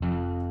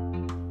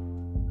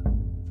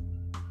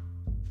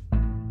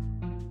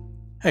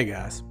Hey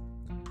guys,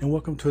 and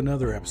welcome to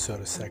another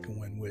episode of Second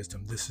Wind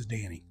Wisdom. This is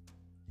Danny.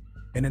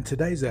 And in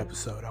today's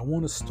episode, I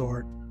want to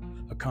start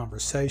a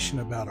conversation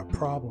about a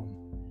problem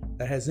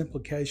that has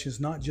implications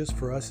not just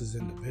for us as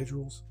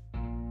individuals,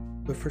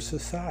 but for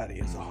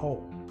society as a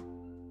whole.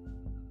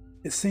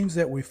 It seems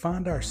that we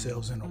find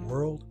ourselves in a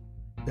world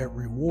that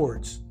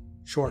rewards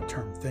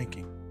short-term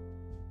thinking.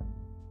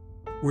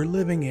 We're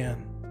living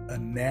in a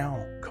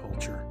now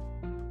culture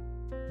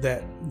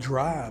that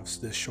drives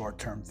this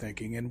short-term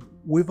thinking, and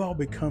we've all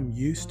become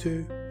used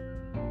to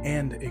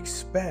and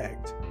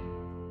expect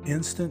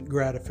instant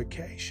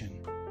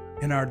gratification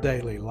in our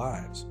daily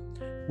lives.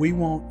 We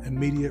want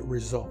immediate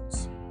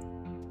results,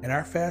 and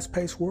our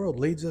fast-paced world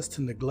leads us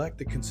to neglect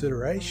the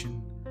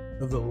consideration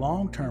of the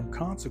long-term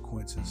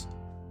consequences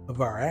of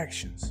our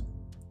actions.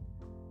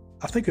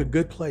 I think a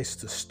good place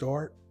to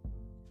start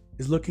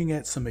is looking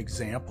at some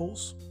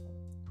examples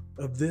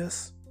of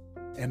this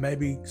and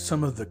maybe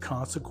some of the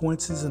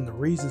consequences and the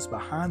reasons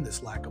behind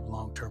this lack of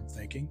long-term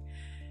thinking,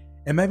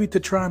 and maybe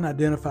to try and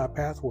identify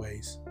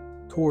pathways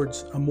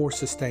towards a more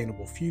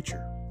sustainable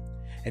future.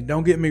 And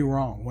don't get me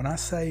wrong, when I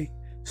say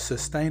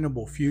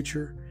sustainable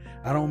future,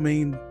 I don't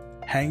mean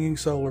hanging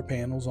solar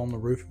panels on the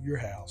roof of your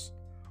house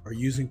or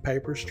using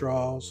paper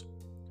straws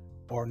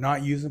or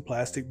not using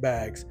plastic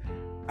bags.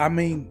 I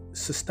mean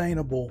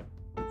sustainable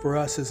for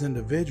us as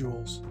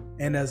individuals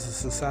and as a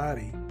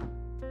society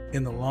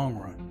in the long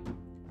run.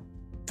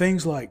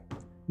 Things like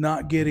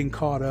not getting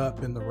caught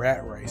up in the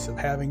rat race of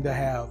having to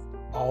have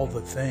all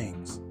the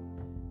things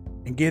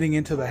and getting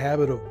into the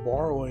habit of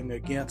borrowing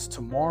against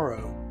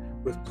tomorrow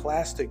with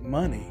plastic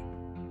money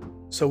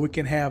so we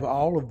can have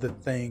all of the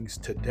things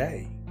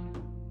today.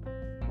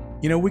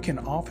 You know, we can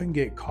often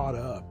get caught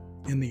up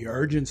in the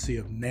urgency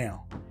of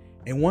now.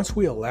 And once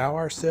we allow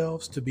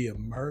ourselves to be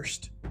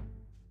immersed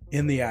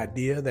in the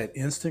idea that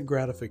instant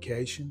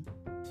gratification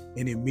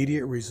and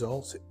immediate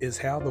results is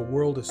how the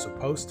world is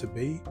supposed to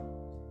be,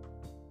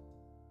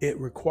 it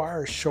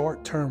requires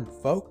short-term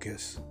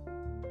focus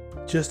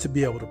just to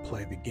be able to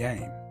play the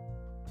game.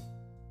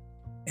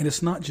 And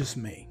it's not just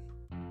me.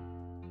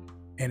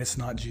 And it's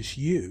not just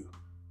you.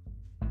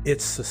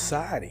 It's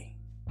society.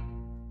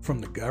 From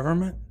the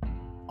government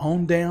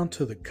on down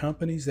to the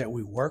companies that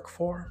we work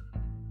for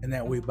and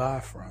that we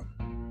buy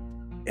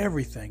from.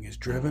 Everything is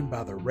driven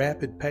by the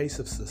rapid pace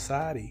of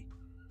society,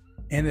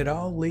 and it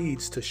all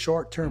leads to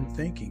short-term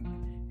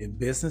thinking in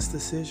business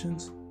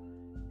decisions,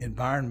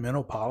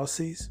 environmental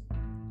policies,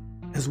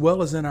 as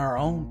well as in our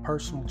own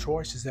personal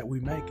choices that we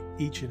make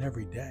each and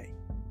every day.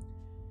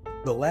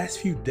 The last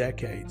few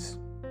decades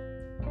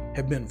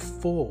have been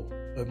full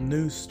of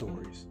news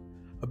stories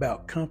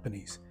about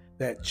companies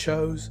that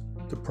chose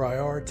to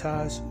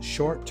prioritize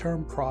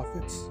short-term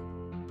profits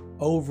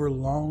over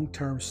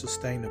long-term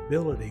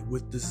sustainability,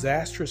 with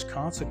disastrous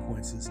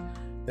consequences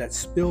that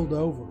spilled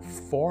over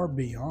far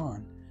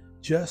beyond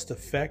just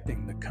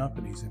affecting the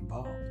companies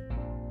involved.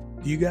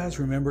 Do you guys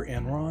remember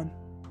Enron?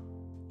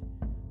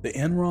 The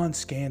Enron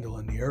scandal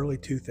in the early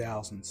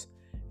 2000s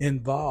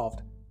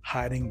involved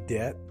hiding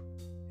debt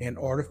and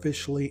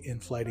artificially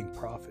inflating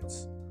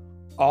profits,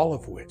 all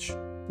of which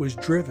was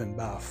driven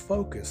by a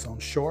focus on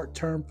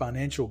short-term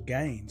financial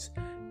gains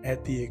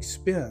at the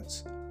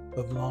expense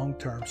of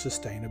long-term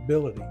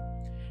sustainability.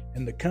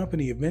 And the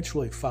company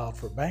eventually filed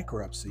for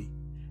bankruptcy,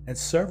 and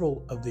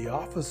several of the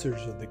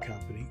officers of the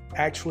company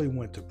actually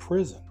went to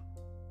prison.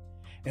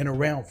 And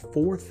around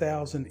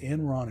 4,000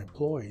 Enron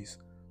employees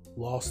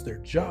lost their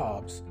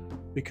jobs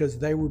because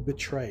they were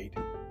betrayed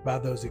by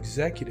those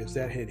executives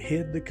that had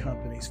hid the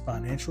company's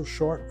financial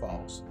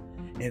shortfalls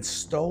and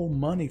stole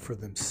money for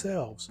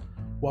themselves,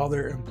 while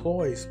their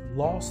employees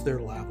lost their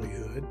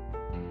livelihood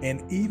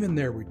and even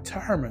their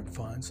retirement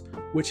funds,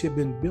 which had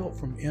been built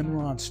from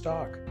Enron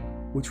stock,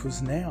 which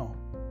was now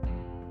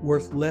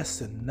worth less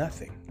than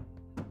nothing.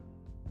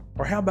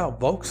 Or how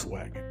about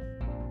Volkswagen?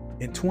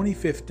 In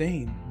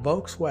 2015,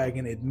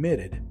 Volkswagen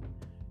admitted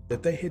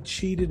that they had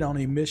cheated on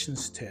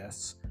emissions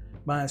tests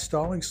by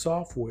installing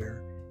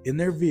software in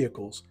their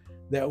vehicles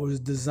that was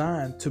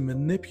designed to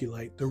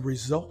manipulate the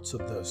results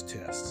of those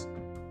tests.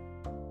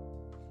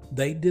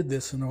 They did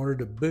this in order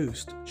to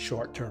boost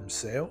short-term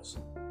sales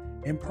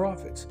and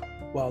profits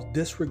while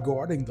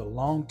disregarding the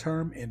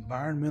long-term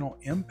environmental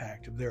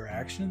impact of their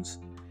actions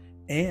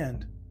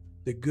and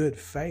the good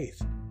faith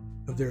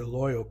of their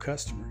loyal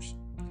customers.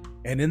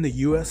 And in the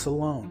US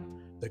alone,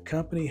 the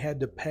company had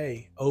to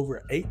pay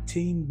over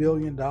 $18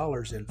 billion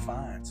in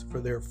fines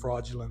for their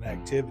fraudulent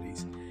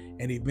activities,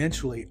 and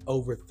eventually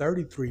over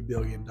 $33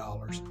 billion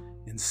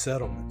in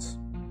settlements.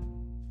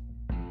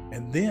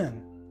 And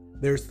then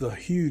there's the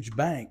huge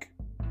bank,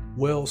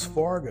 Wells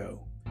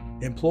Fargo.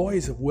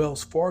 Employees of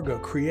Wells Fargo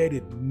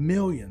created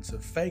millions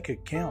of fake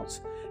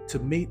accounts to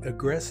meet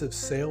aggressive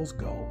sales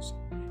goals.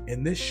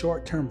 And this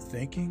short-term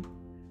thinking,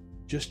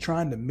 just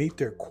trying to meet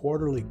their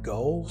quarterly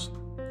goals,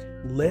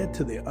 led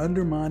to the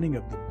undermining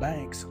of the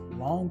bank's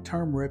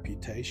long-term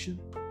reputation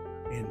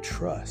and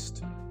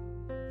trust.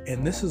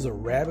 And this is a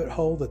rabbit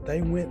hole that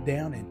they went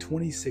down in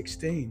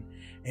 2016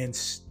 and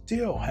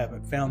still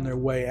haven't found their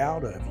way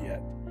out of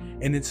yet.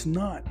 And it's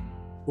not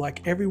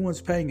like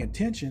everyone's paying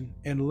attention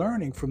and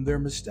learning from their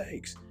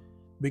mistakes,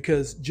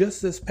 because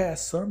just this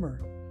past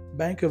summer,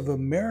 Bank of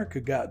America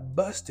got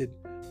busted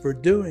for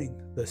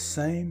doing the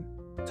same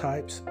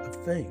types of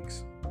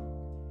things.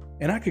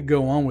 And I could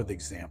go on with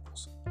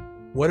examples.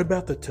 What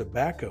about the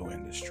tobacco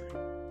industry?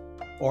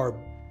 Or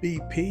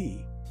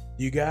BP?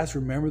 Do you guys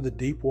remember the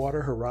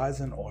Deepwater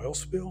Horizon oil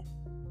spill?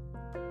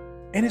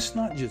 And it's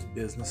not just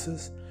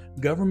businesses.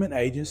 Government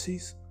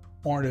agencies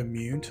aren't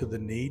immune to the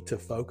need to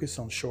focus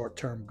on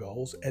short-term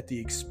goals at the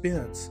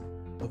expense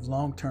of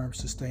long-term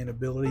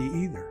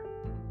sustainability either.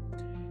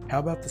 How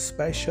about the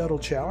Space Shuttle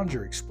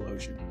Challenger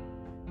explosion?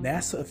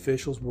 NASA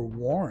officials were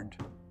warned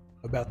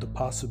about the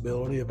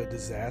possibility of a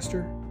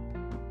disaster,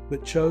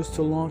 but chose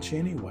to launch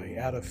anyway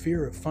out of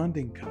fear of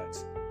funding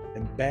cuts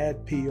and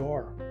bad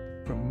PR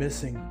from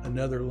missing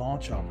another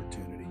launch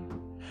opportunity.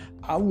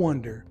 I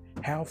wonder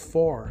how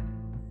far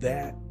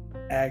that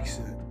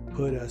accident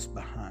put us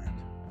behind.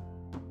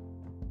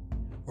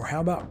 Or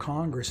how about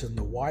Congress and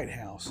the White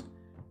House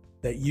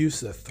that use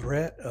the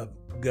threat of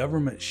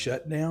government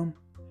shutdown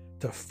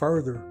to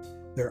further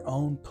their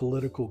own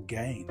political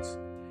gains?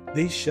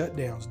 These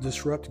shutdowns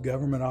disrupt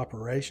government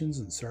operations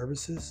and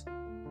services,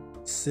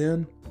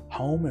 send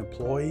home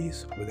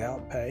employees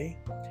without pay,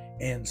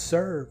 and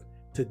serve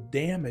to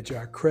damage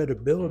our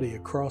credibility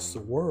across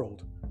the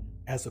world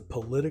as a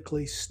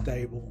politically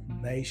stable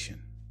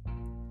nation.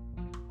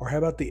 Or how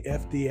about the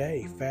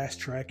FDA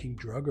fast-tracking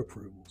drug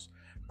approvals,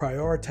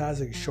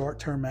 prioritizing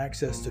short-term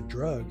access to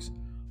drugs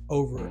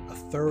over a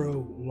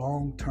thorough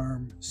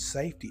long-term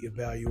safety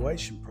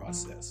evaluation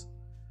process?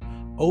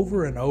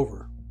 Over and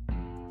over,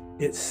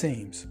 it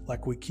seems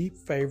like we keep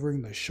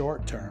favoring the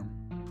short term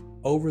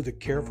over the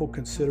careful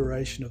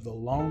consideration of the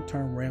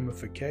long-term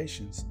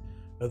ramifications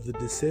of the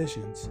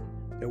decisions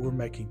that we're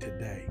making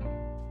today.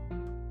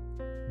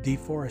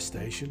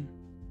 Deforestation,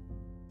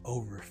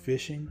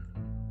 overfishing,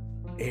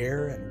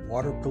 air and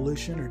water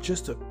pollution are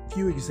just a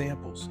few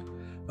examples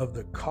of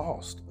the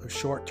cost of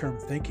short-term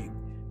thinking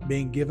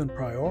being given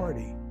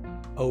priority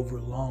over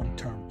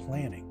long-term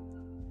planning.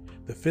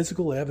 The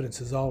physical evidence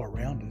is all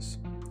around us.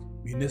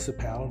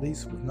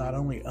 Municipalities with not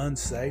only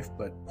unsafe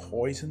but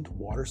poisoned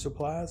water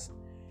supplies,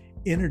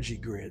 energy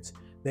grids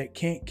that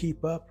can't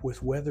keep up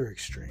with weather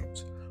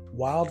extremes,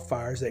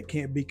 wildfires that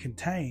can't be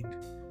contained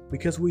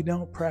because we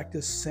don't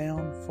practice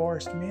sound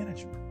forest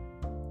management,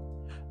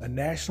 a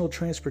national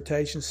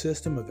transportation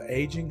system of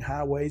aging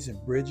highways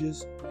and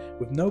bridges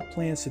with no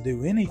plans to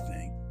do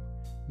anything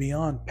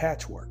beyond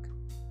patchwork,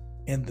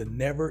 and the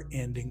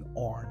never-ending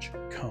orange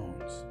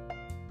cones.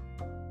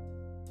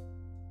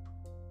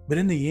 But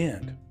in the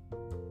end,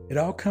 it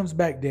all comes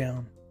back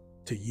down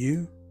to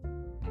you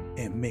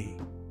and me,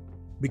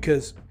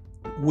 because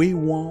we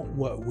want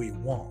what we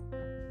want,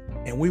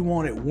 and we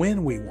want it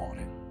when we want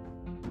it,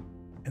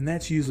 and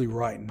that's usually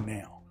right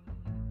now.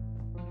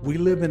 We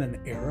live in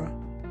an era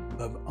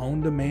of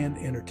on-demand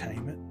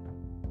entertainment,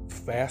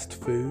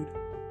 fast food,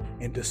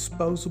 and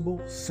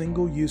disposable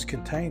single-use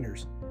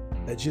containers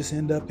that just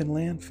end up in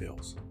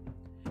landfills.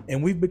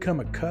 And we've become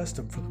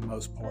accustomed, for the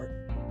most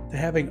part, to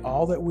having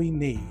all that we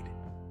need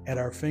at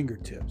our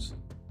fingertips.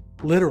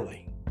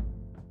 Literally,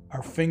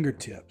 our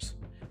fingertips.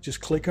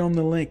 Just click on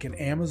the link and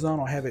Amazon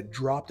will have it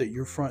dropped at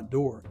your front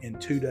door in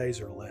 2 days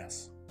or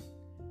less.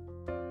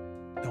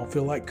 Don't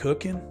feel like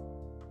cooking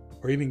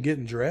or even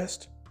getting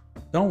dressed?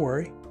 Don't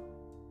worry.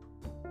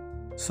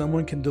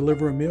 Someone can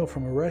deliver a meal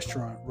from a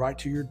restaurant right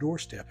to your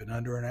doorstep in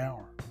under an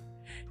hour.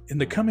 In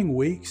the coming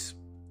weeks,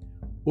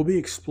 we'll be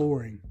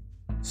exploring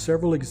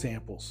several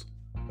examples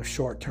of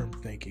short-term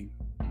thinking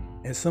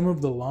and some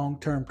of the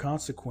long-term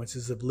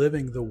consequences of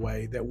living the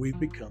way that we've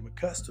become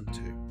accustomed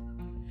to.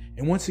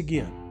 And once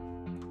again,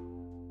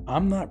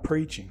 I'm not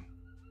preaching.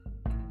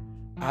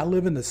 I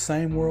live in the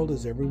same world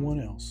as everyone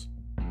else.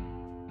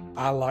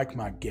 I like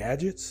my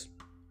gadgets,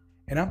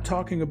 and I'm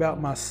talking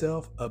about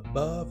myself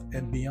above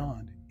and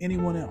beyond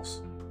anyone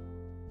else.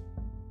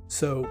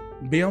 So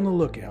be on the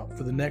lookout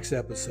for the next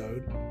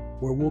episode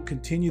where we'll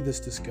continue this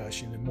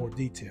discussion in more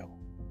detail.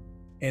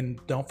 And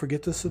don't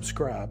forget to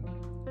subscribe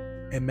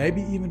and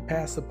maybe even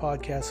pass the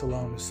podcast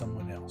along to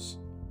someone else.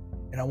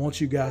 And I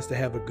want you guys to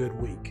have a good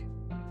week.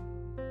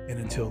 And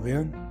until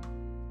then,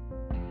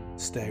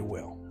 stay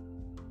well.